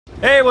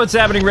Hey, what's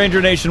happening, Ranger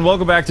Nation?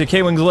 Welcome back to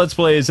K-Wing's Let's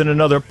Plays and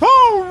another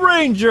Power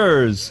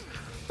Rangers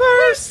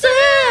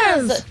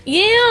versus...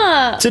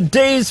 Yeah!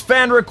 Today's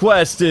fan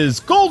request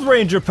is Gold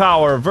Ranger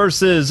Power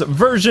versus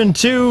version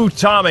 2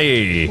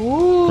 Tommy.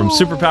 Ooh. From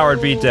Superpowered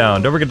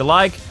Beatdown. Don't forget to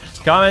like,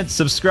 comment,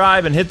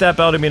 subscribe, and hit that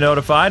bell to be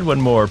notified when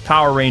more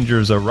Power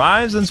Rangers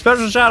arrives. And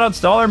special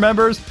shoutouts to all our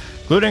members,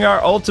 including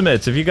our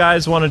Ultimates. If you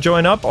guys want to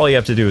join up, all you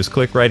have to do is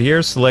click right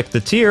here, select the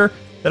tier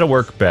that'll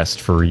work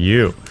best for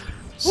you.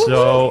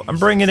 So, I'm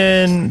bringing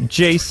in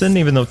Jason,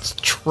 even though it's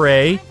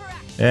Trey,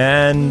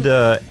 and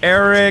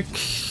Eric,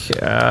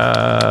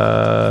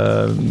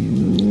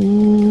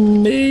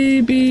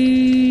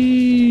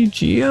 maybe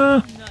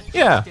Gia?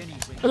 Yeah,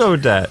 I'll go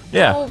with that,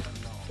 yeah. Oh,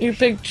 you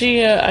picked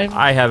Gia.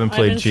 I haven't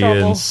played Gia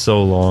in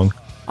so long.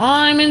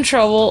 I'm in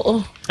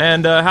trouble.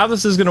 And how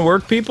this is going to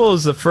work, people,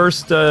 is the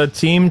first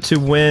team to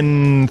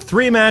win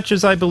 3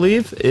 matches, I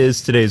believe,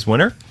 is today's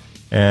winner.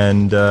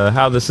 And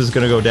how this is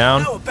going to go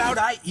down. How about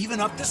I even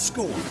up the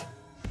score?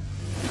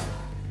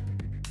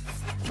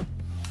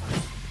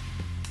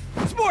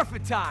 It's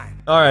morphin' time!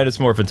 Alright, it's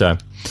morphin' time.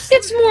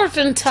 It's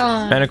morphin'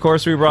 time! And of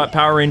course we brought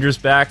Power Rangers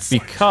back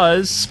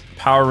because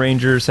Power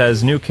Rangers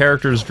has new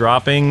characters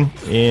dropping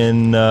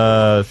in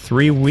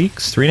 3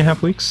 weeks,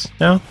 3.5 weeks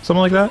now?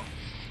 Something like that?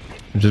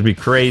 Which would be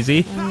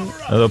crazy.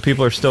 Although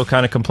people are still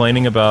kind of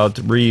complaining about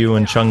Ryu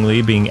and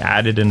Chun-Li being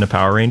added into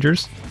Power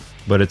Rangers.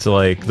 But it's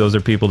like, those are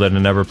people that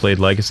have never played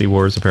Legacy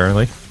Wars,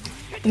 apparently.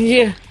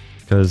 Yeah.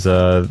 Because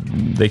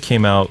they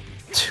came out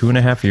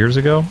 2.5 years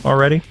ago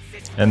already.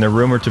 And they're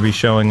rumored to be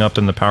showing up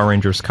in the Power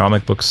Rangers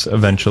comic books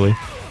eventually.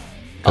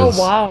 Oh,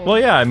 wow. Well,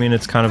 yeah, I mean,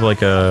 it's kind of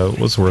like a...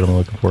 What's the word I'm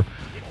looking for?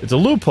 It's a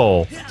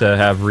loophole to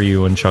have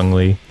Ryu and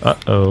Chun-Li,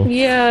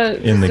 yeah,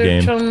 in the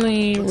game.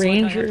 Chun-Li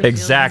Rangers.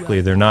 Exactly,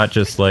 they're not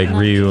just like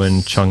Ryu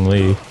and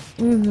Chun-Li.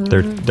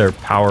 They're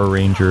Power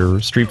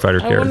Ranger Street Fighter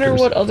characters. I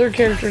wonder what other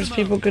characters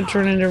people could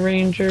turn into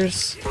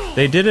Rangers.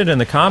 They did it in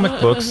the comic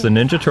books. The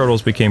Ninja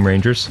Turtles became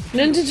Rangers.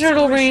 Ninja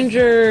Turtle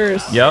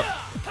Rangers! Yep.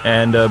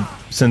 And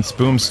since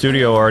Boom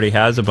Studio already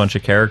has a bunch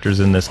of characters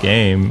in this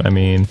game, I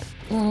mean,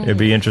 it'd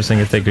be interesting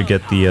if they could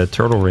get the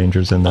Turtle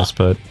Rangers in this,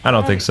 but I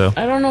don't think so.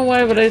 I don't know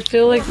why, but I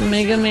feel like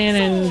Mega Man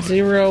and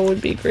Zero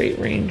would be great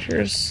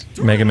Rangers.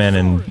 Mega Man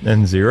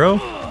and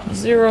Zero?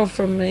 Zero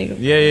from Mega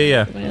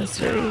Man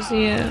series,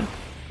 yeah.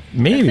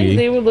 Maybe. I think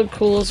they would look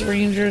cool as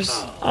Rangers.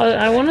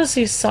 I want to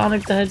see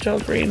Sonic the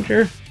Hedgehog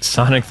Ranger.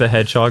 Sonic the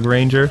Hedgehog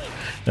Ranger?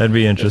 That'd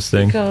be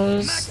interesting.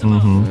 Because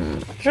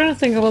I'm trying to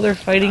think of other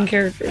fighting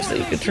characters that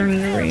you could turn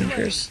into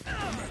Rangers.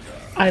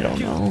 I don't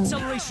know.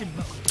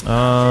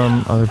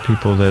 Other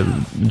people that...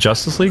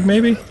 Justice League,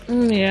 maybe?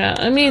 Yeah,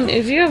 I mean,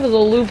 if you have the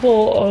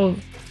loophole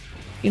of,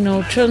 you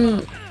know,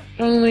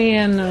 Chun-Li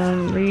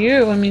and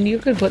Ryu, I mean, you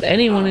could put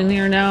anyone in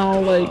here now,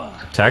 like...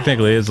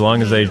 Technically, as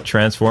long as they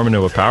transform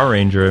into a Power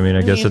Ranger, I mean,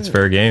 I guess it's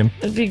fair game.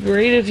 It'd be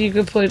great if you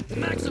could put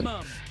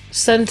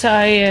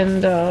Sentai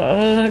and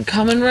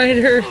Kamen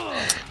Rider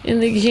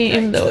in the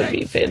game. That would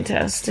be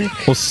fantastic.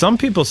 Well, some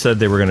people said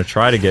they were going to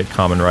try to get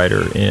Kamen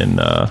Rider in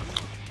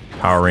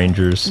Power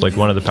Rangers, like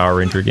one of the Power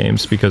Ranger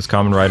games, because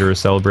Kamen Rider is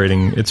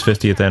celebrating its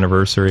 50th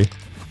anniversary.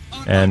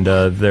 And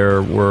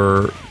there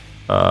were...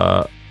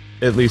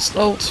 at least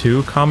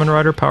 2 Kamen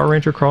Rider Power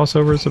Ranger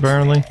crossovers,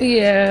 apparently.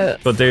 Yeah.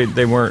 But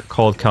they weren't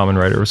called Kamen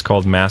Rider, it was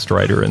called Masked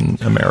Rider in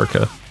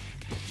America.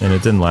 And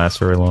it didn't last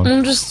very long.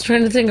 I'm just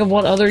trying to think of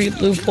what other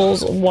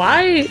loopholes.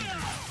 Why,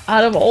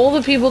 out of all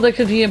the people that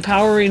could be a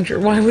Power Ranger,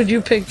 why would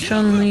you pick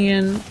Chun-Li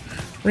and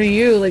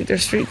Ryu, like they're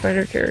Street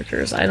Fighter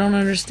characters? I don't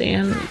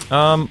understand.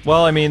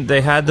 Well, I mean,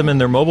 they had them in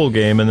their mobile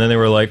game, and then they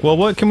were like, well,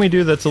 what can we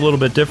do that's a little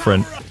bit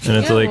different? And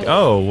it's like,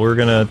 oh, we're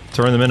gonna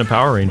turn them into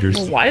Power Rangers.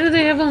 Well, why do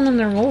they have them in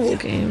their mobile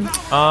game?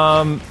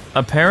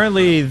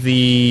 Apparently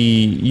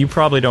you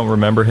probably don't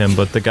remember him,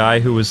 but the guy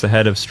who was the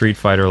head of Street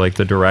Fighter, like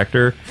the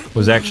director,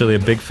 was actually a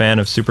big fan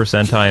of Super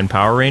Sentai and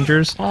Power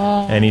Rangers.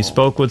 Oh. And he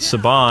spoke with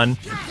Saban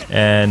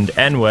and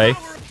Enway,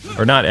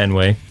 or not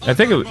Enway, I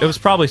think it was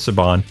probably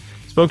Saban.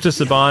 Spoke to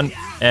Saban,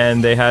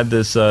 and they had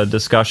this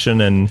discussion,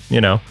 and, you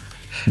know,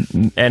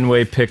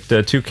 Enway picked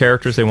 2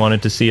 characters they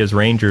wanted to see as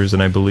Rangers,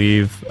 and I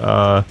believe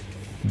the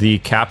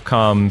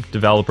Capcom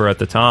developer at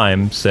the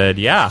time said,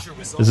 yeah,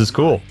 this is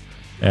cool.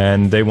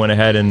 And they went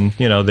ahead and,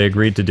 you know, they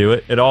agreed to do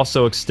it. It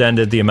also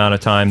extended the amount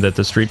of time that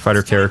the Street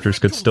Fighter characters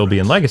could still be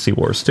in Legacy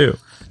Wars, too.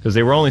 Because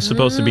they were only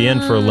supposed to be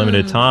in for a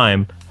limited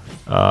time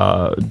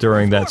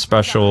during that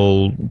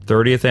special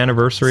 30th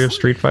anniversary of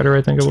Street Fighter,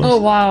 I think it was. Oh,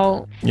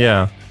 wow.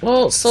 Yeah.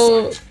 Well,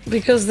 so,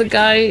 because the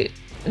guy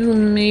who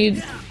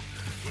made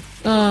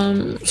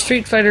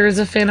Street Fighter is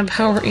a fan of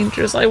Power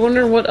Rangers, I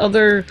wonder what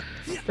other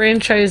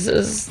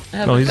franchises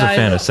have he's a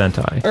fan of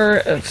Sentai. Or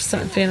a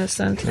fan of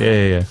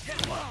Sentai. Yeah.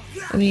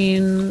 I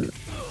mean,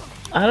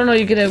 I don't know,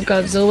 you could have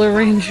Godzilla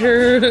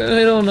Ranger,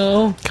 I don't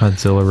know.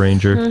 Godzilla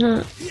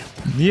Ranger.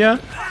 Yeah.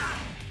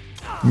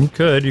 You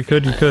could.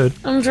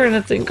 I'm trying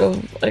to think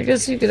of, I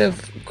guess you could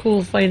have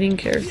cool fighting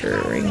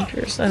character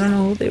Rangers. I don't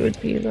know who they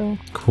would be, though.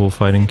 Cool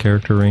fighting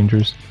character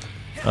Rangers.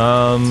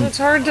 So it's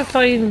hard to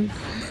find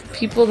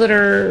people that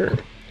are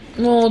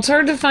Well, it's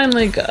hard to find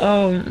like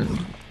I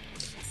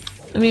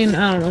mean,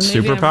 I don't know. Maybe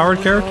Super powered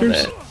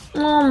characters?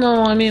 Well,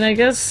 no. I mean, I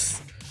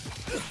guess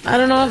I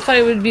don't know if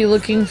I would be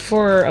looking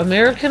for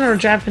American or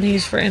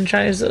Japanese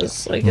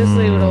franchises. I guess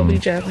they would all be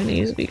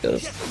Japanese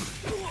because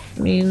I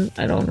mean,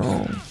 I don't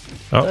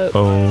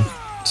know.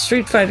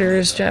 Street Fighter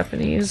is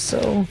Japanese,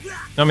 so.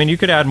 I mean, you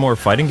could add more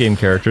fighting game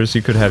characters.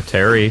 You could have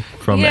Terry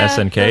from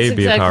SNK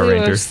be a Power Ranger.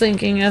 What I was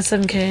thinking,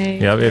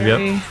 SNK.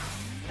 Yep.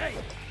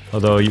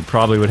 Although you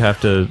probably would have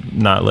to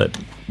not let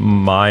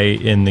Mai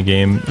in the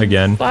game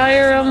again.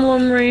 Fire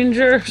Emblem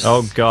Rangers.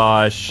 Oh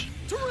gosh.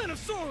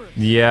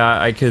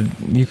 Yeah,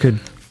 you could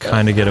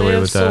kind of get away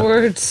with that.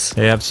 Swords.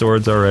 They have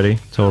swords already,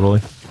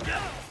 totally.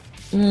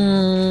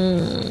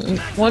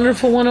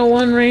 Wonderful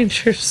 101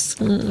 Rangers.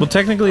 Well,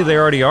 technically they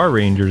already are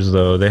Rangers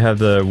though. They have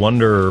the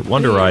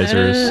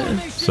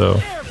Wonderizers.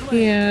 So.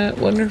 Yeah,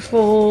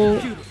 wonderful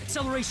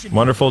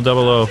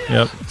 00.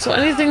 Yep. So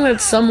anything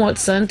that's somewhat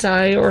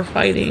Sentai or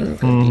fighting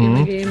could be in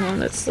the game,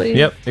 honestly.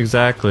 Yep,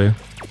 exactly.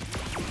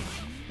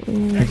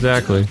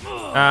 Exactly.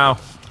 Ow.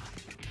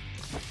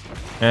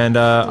 And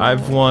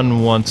I've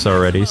won once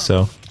already,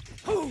 so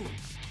I'm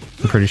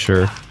pretty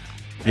sure.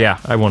 Yeah,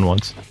 I won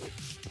once.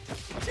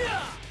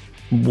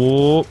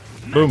 Whoa,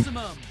 boom.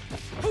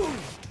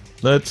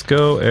 Let's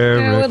go,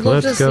 Eric. Yeah, I would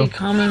love Let's to go. see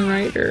Kamen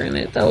Rider in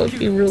it. That would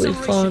be really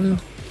fun.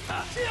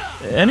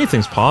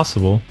 Anything's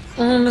possible.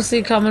 I want to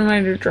see Kamen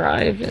Rider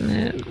Drive in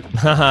it.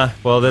 Haha.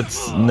 Well,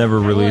 that's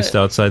never released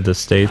outside the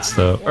States,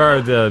 though.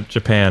 Or the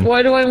Japan.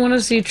 Why do I want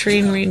to see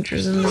Train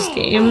Rangers in this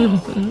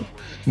game?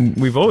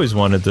 We've always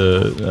wanted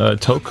the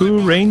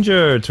Toku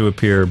Ranger to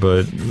appear,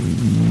 but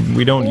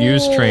we don't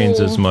use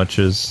trains as much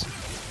as,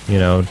 you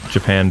know,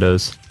 Japan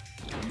does.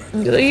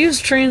 They use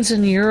trains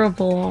in Europe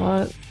a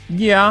lot.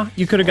 Yeah,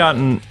 you could have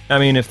gotten... I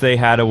mean, if they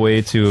had a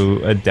way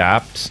to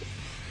adapt...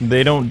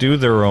 They don't do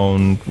their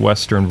own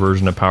Western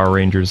version of Power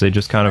Rangers. They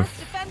just kind of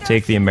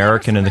take the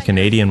American and the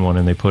Canadian one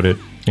and they put it,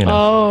 you know...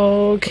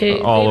 Oh, okay.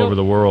 All over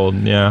the world,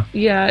 yeah.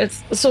 Yeah,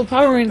 it's... So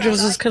Power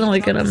Rangers is kind of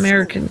like an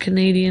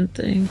American-Canadian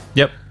thing.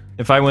 Yep.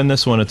 If I win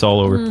this one, it's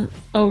all over.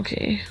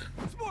 Okay.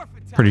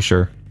 Pretty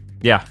sure.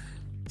 Yeah.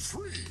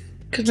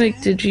 Could make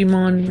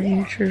Digimon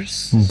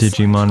Rangers.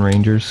 Digimon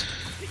Rangers.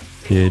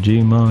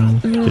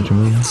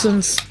 Digimon.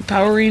 Since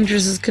Power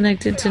Rangers is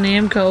connected to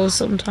Namco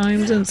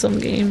sometimes in some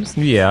games.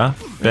 Yeah.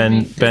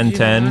 Ben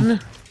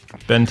 10.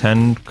 Ben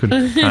 10 could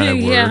kind of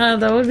work. Yeah,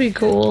 that would be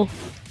cool.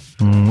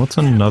 What's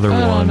another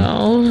one? I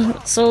don't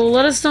know. So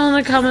let us know in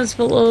the comments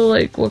below,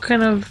 like, what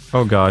kind of...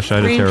 Oh gosh,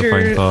 I had a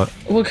terrifying thought.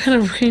 What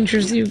kind of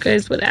Rangers you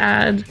guys would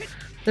add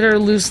that are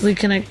loosely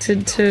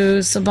connected to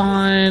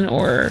Saban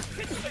or...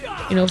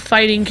 You know,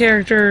 fighting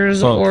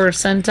characters or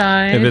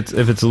Sentai.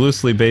 If it's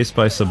loosely based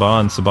by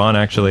Saban, Saban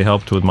actually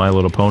helped with My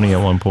Little Pony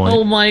at one point.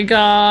 Oh my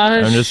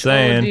gosh! I'm just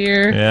saying. Oh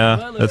dear.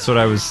 Yeah, that's what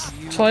I was.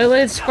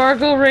 Twilight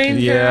Sparkle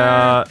Ranger.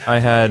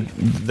 Yeah,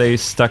 they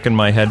stuck in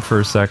my head for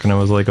a second. I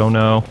was like, oh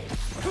no.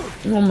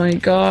 Oh my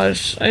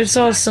gosh! I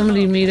saw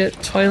somebody made it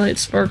Twilight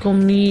Sparkle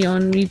Me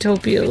on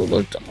Miitopia. It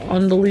looked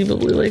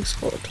unbelievably like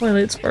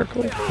Twilight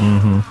Sparkle. We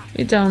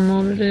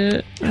downloaded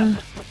it.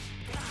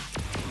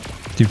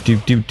 Do.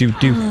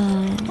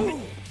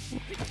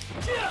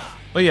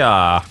 Oh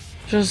yeah.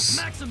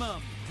 Just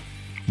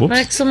Whoops.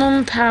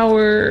 maximum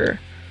power.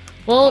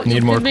 Well,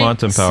 Need more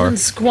quantum power.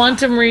 Since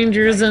Quantum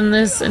Ranger's in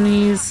this, and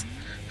he's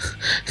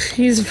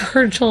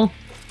Virgil.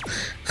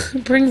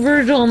 Bring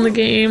Virgil in the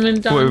game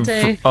and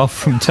Dante.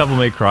 From Devil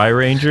May Cry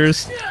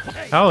Rangers.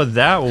 How would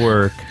that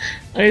work?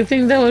 I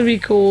think that would be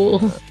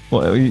cool.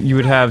 Well, you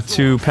would have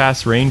two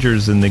past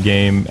Rangers in the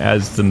game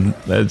as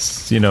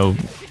you know.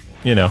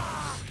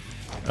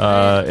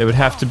 It would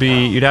have to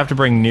be. You'd have to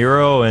bring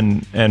Nero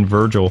and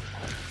Virgil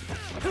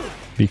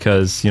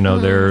because you know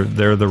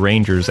they're the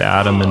Rangers,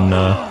 Adam and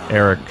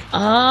Eric.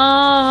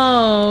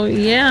 Oh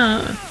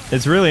yeah.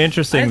 It's really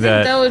interesting I think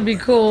that would be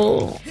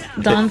cool.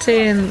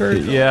 Dante and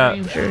Virgil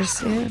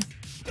Rangers. Yeah.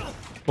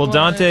 Well,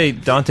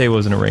 Dante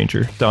wasn't a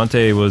Ranger.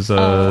 Dante was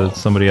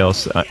somebody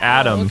else.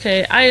 Adam.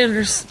 Okay, I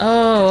understand.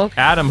 Oh.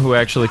 Okay. Adam, who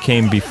actually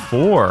came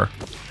before.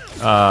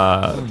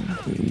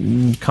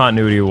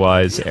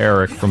 Continuity-wise,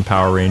 Eric from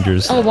Power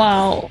Rangers. Oh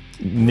wow!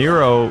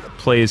 Nero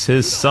plays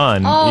his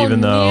son,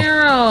 even though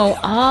Nero.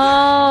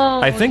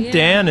 Oh, I think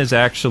Dan is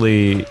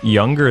actually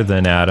younger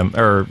than Adam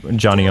or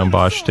Johnny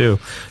Umbosh too.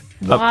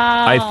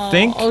 Wow.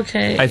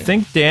 I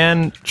think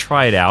Dan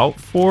tried out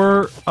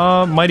for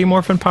Mighty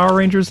Morphin Power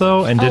Rangers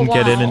though, and didn't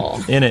get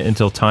in it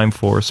until Time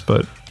Force.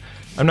 But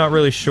I'm not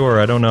really sure.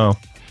 I don't know.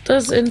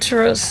 That's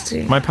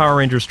interesting. My Power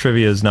Rangers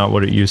trivia is not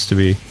what it used to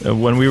be.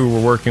 When we were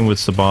working with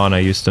Saban, I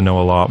used to know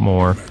a lot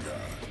more.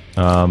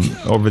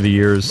 Over the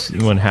years,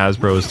 when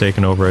Hasbro has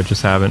taken over, I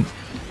just haven't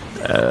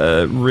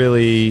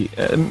really...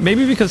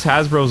 maybe because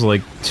Hasbro's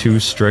like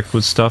too strict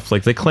with stuff.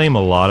 Like, they claim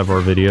a lot of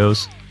our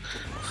videos.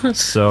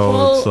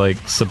 So it's like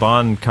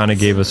Saban kind of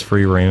gave us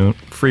free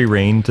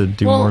reign to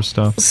do more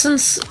stuff.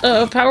 Since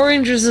Power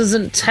Rangers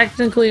isn't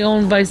technically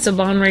owned by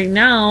Saban right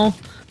now...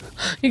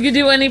 You could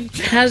do any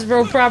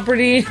Hasbro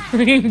property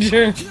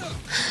Ranger.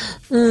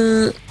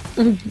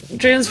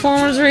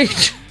 Transformers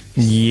Reach.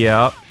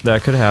 Yeah,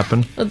 that could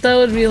happen. But that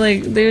would be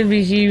like, they would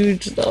be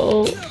huge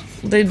though.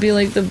 They'd be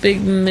like the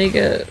big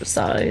mega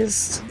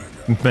sized.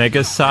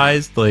 Mega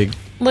sized, like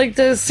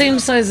the same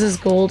size as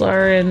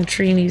Goldar and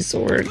Trini's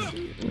sword.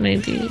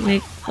 Maybe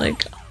make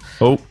like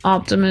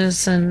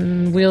Optimus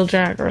and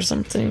Wheeljack or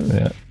something.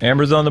 Yeah.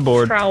 Amber's on the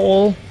board.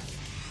 Prowl.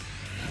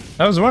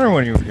 I was wondering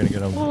when you were gonna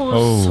get on.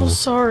 Oh, so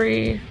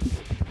sorry.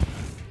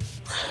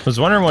 I was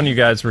wondering when you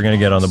guys were gonna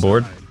get on the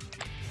board.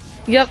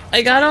 Yep,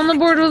 I got on the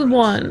board with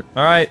 1.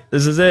 All right,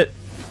 this is it.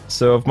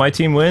 So if my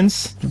team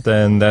wins,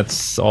 then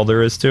that's all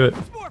there is to it.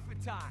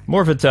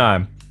 Morphin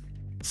time.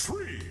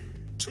 3,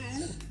 2,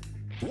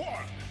 1.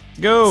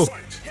 Go.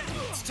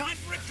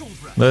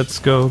 Let's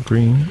go,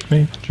 Green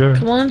Ranger.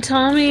 Come on,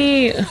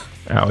 Tommy.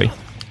 Owie.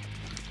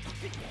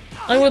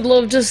 I would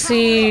love to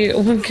see,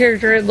 one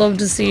character I'd love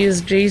to see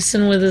is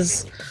Jason with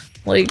his,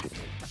 like,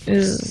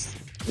 his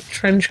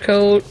trench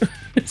coat,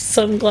 his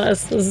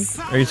sunglasses.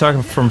 Are you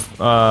talking from,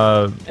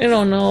 I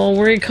don't know,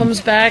 where he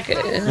comes back.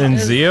 in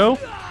Zeo?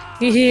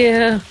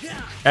 Yeah.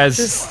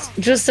 As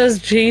Just as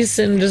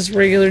Jason, just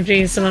regular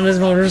Jason on his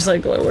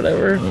motorcycle or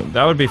whatever.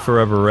 that would be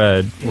Forever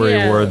Red,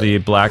 where he wore the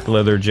black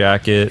leather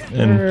jacket.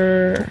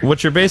 And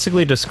what you're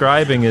basically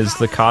describing is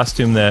the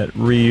costume that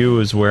Ryu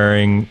is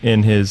wearing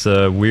in his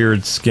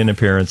weird skin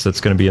appearance that's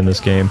going to be in this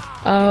game.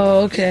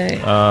 Oh,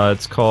 okay.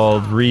 It's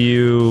called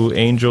Ryu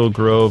Angel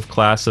Grove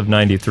Class of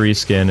 '93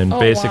 skin, and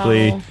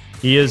basically wow.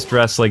 he is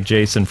dressed like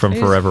Jason from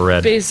Forever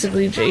Red.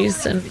 Basically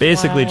Jason.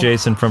 Basically Wow.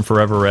 Jason from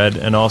Forever Red,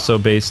 and also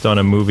based on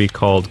a movie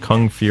called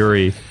Kung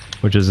Fury,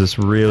 which is this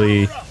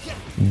really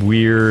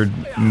weird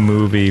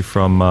movie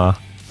from, oh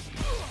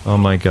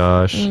my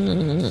gosh,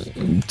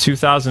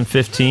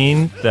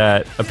 2015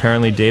 that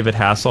apparently David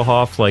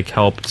Hasselhoff, like,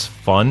 helped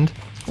fund.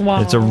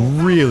 Wow. It's a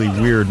really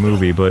weird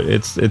movie, but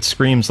it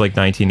screams like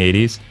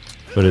 1980s,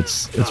 but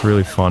it's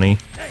really funny.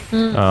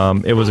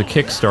 It was a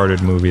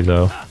Kickstarted movie,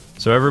 though.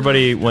 So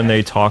everybody, when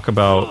they talk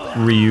about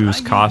Ryu's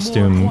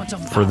costume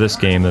for this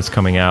game that's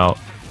coming out,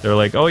 they're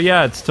like, oh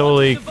yeah, it's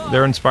totally,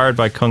 they're inspired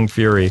by Kung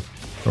Fury,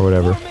 or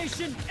whatever.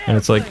 And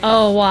it's like,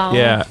 Oh, wow.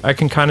 yeah, I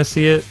can kind of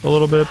see it a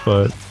little bit,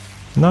 but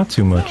not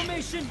too much.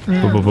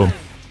 Boom, boom, boom.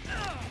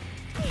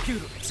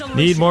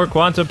 Need more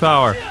quantum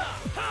power.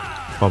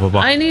 Blah, blah,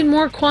 blah. I need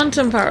more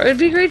quantum power. It'd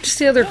be great to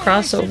see other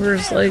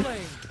crossovers, like,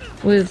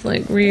 with,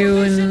 like, Ryu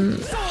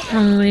and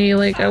Chun-Li.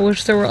 Like, I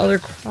wish there were other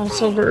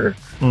crossover.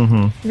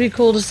 It'd be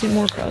cool to see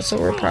more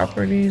crossover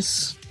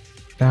properties.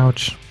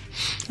 Ouch.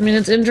 I mean,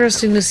 it's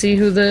interesting to see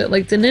who the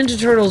Ninja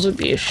Turtles would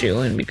be a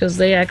shoo-in because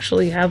they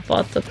actually have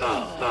fought the...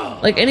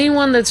 Like,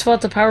 anyone that's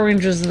fought the Power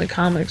Rangers in the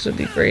comics would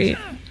be great.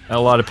 A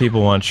lot of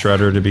people want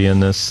Shredder to be in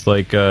this,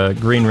 like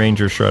Green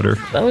Ranger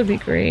Shredder. That would be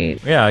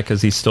great. Yeah,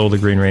 because he stole the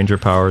Green Ranger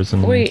powers.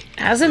 And Wait,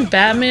 hasn't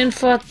Batman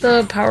fought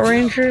the Power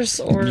Rangers?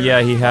 Or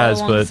yeah, he has,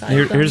 but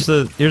here's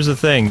the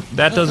thing.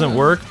 That doesn't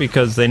work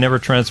because they never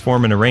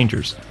transform into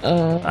Rangers.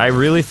 I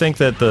really think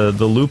that the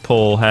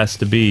loophole has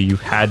to be you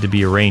had to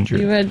be a Ranger.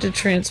 You had to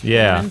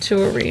transform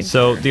into a Ranger.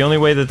 So the only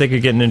way that they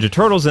could get Ninja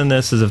Turtles in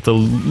this is if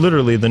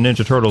literally the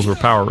Ninja Turtles were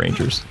Power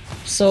Rangers.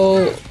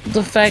 So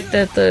the fact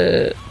that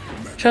the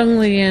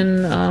Chun-Li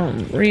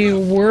and Ryu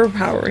were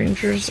Power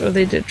Rangers, or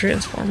they did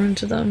transform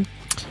into them.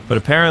 But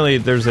apparently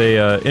there's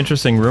a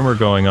interesting rumor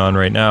going on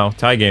right now,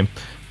 tie game,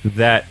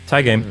 I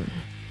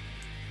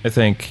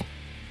think.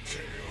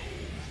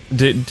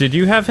 Did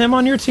you have him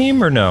on your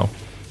team or no?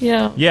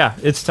 Yeah. Yeah,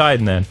 it's tied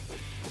then.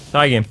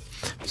 Tie game.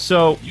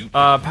 So,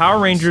 Power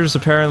Rangers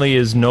apparently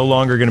is no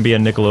longer going to be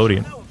on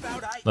Nickelodeon.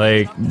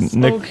 Like,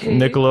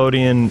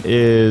 Nickelodeon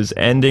is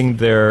ending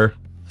their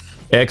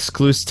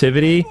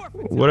exclusivity,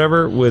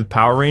 whatever, with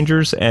Power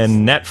Rangers,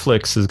 and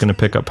Netflix is going to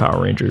pick up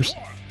Power Rangers.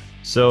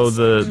 So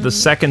the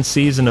second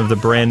season of the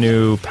brand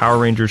new Power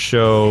Rangers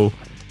show,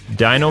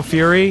 Dino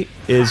Fury,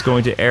 is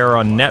going to air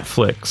on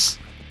Netflix,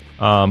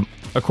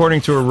 according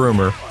to a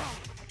rumor.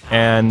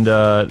 And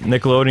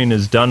Nickelodeon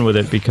is done with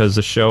it because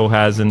the show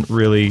hasn't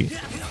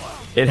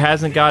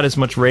got as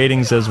much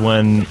ratings as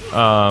when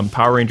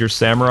Power Rangers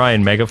Samurai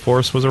and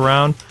Megaforce was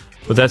around.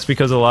 But that's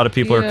because a lot of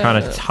people are kind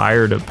of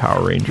tired of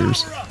Power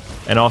Rangers.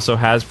 And also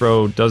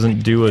Hasbro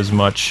doesn't do as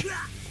much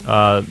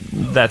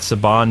that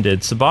Saban did.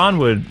 Saban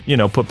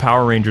would, put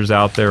Power Rangers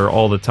out there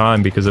all the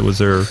time because it was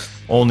their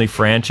only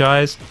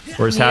franchise.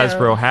 Whereas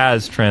Hasbro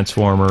has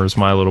Transformers,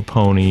 My Little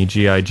Pony,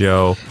 G.I.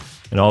 Joe,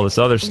 and all this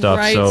other stuff.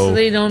 Right, so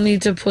they don't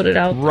need to put it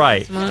out there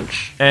as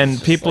much.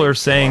 And people are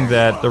saying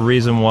that the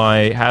reason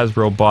why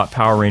Hasbro bought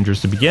Power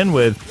Rangers to begin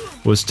with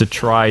was to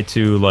try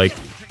to,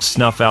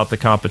 snuff out the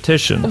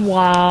competition.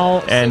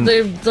 Wow. And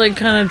so they're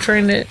kind of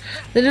trying to...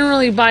 They didn't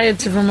really buy it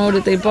to promote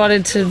it. They bought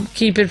it to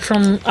keep it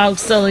from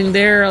outselling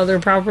their other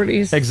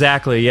properties.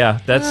 Exactly, yeah.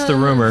 That's the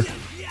rumor.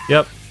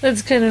 Yep.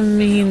 That's kind of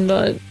mean,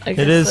 but I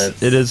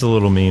guess it is a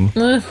little mean.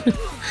 It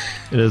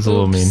is a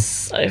little mean.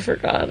 I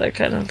forgot. I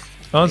kind of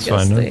Oh, that's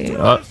guess fine. they-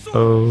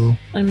 Uh-oh.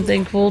 I'm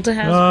thankful to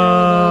Hasbro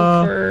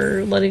though,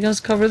 for letting us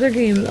cover their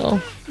game,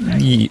 though.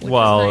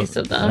 Well, nice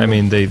of them. I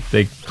mean, they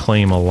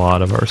claim a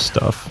lot of our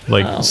stuff.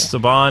 Like, Oh,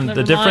 Saban, the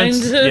never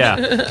difference... mind. Yeah.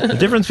 The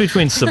difference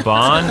between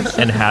Saban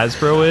and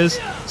Hasbro is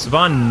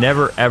Saban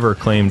never, ever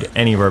claimed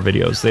any of our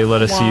videos. They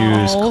let us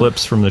use Wow.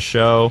 clips from the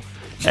show.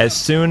 As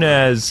soon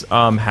as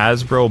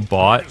Hasbro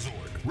bought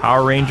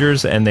Power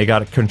Rangers and they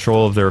got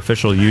control of their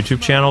official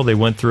YouTube channel, they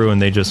went through and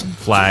they just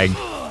flagged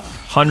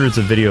hundreds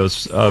of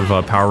videos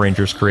of Power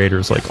Rangers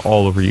creators, like,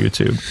 all over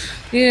YouTube.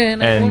 Yeah,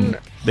 and I And wonder,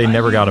 they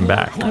never got them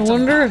back. I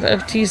wonder if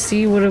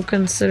FTC would have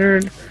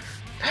considered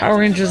Power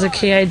Rangers a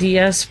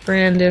KIDS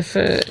brand if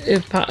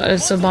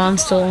Saban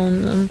still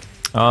owned them.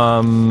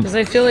 Because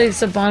I feel like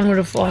Saban would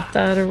have fought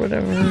that or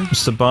whatever.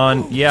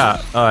 Saban,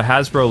 yeah,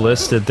 Hasbro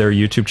listed their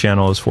YouTube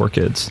channel as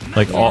 4Kids,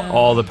 like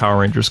all the Power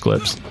Rangers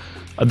clips.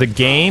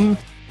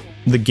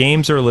 The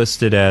games are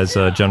listed as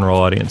general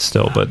audience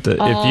still, but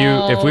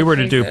if we were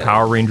to okay, do good.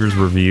 Power Rangers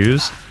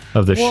reviews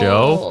of the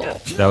show,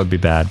 that would be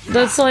bad.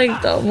 That's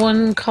like the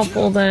one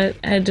couple that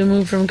had to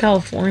move from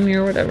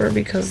California or whatever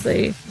because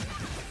they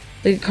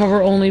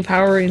cover only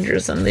Power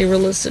Rangers and they were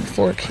listed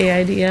for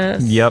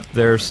KIDS. Yep,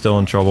 they're still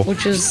in trouble.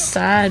 Which is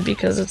sad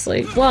because it's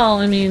like, well,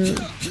 I mean,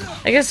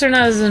 I guess they're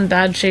not as in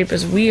bad shape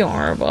as we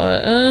are,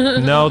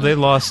 but... No, they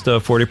lost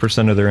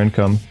 40% of their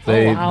income.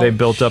 They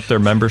built up their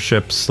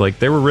memberships. Like,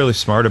 they were really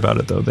smart about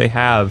it, though. They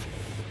have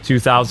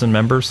 2,000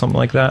 members, something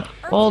like that.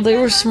 Well, they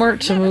were smart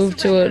to move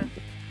to a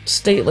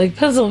state like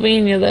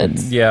Pennsylvania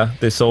that's... Yeah,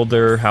 they sold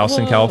their house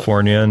in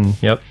California,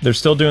 and yep, they're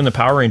still doing the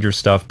Power Rangers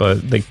stuff,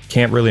 but they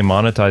can't really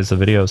monetize the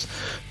videos.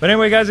 But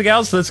anyway, guys and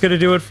gals, that's going to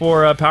do it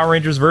for Power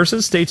Rangers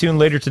Versus. Stay tuned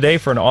later today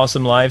for an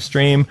awesome live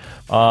stream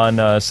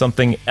on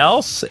something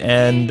else,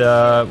 and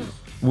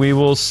we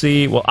will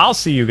see... Well, I'll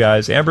see you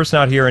guys. Amber's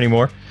not here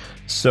anymore,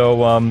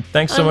 so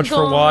thanks so much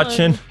for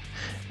watching.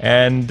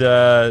 And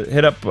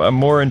hit up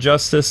More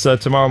Injustice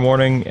tomorrow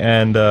morning,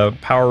 and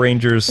Power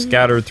Rangers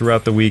scattered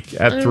throughout the week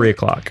at 3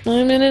 o'clock.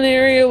 I'm in an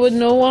area with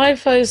no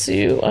Wi-Fi,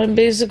 so I'm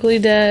basically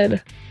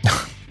dead.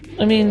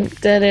 I mean,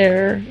 dead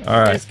air. All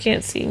right. You guys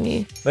can't see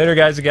me. Later,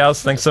 guys and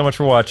gals. Thanks so much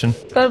for watching.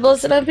 God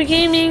bless and happy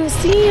gaming.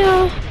 See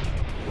ya!